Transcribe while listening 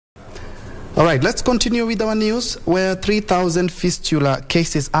All right, let's continue with our news, where 3,000 fistula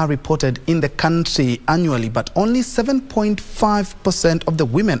cases are reported in the country annually, but only 7.5% of the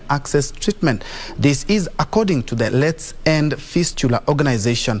women access treatment. This is according to the Let's End Fistula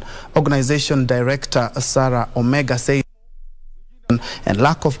Organization. Organization Director Sarah Omega says and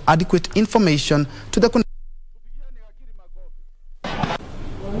lack of adequate information to the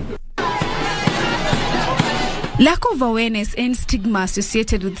Lack of awareness and stigma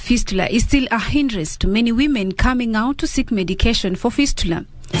associated with fistula is still a hindrance to many women coming out to seek medication for fistula.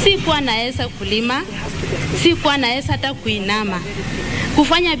 Sikuwa naweza kulima, sikuwa naweza hata kuinama.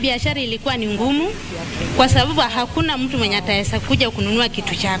 Kufanya biashara ilikuwa ni ngumu kwa sababu hakuna mtu mwenye ataweza kuja kununua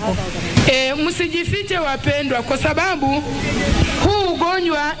kitu chako. Msijifiche wapendwa, kwa sababu huu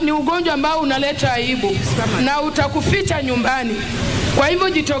ugonjwa ni ugonjwa ambao unaleta aibu na utakuficha nyumbani. Kwa hivyo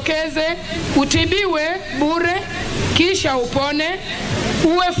jitokeze, utibiwe bure, kisha upone,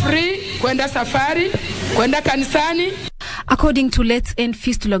 uwe free kwenda safari, kwenda kanisani. According to Let's End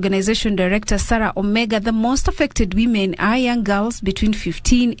Fistula Organization Director Sarah Omega, the most affected women are young girls between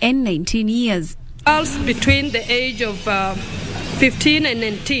 15 and 19 years. Girls between the age of 15 and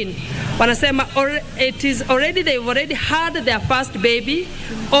 19, wanasema they've already had their first baby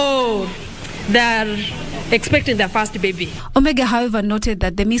or they're expecting their first baby. Omega, however, noted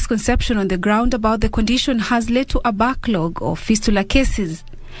that the misconception on the ground about the condition has led to a backlog of fistula cases.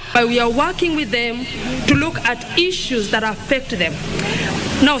 But we are working with them to look at issues that affect them.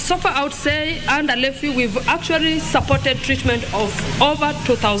 Now, so far, I would say, under Lefi, we've actually supported treatment of over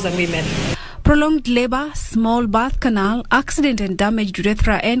 2,000 women. Prolonged labor, small birth canal, accident and damaged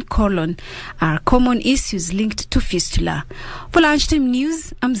urethra and colon are common issues linked to fistula. For Lunchtime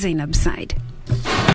News, I'm Zainab Said.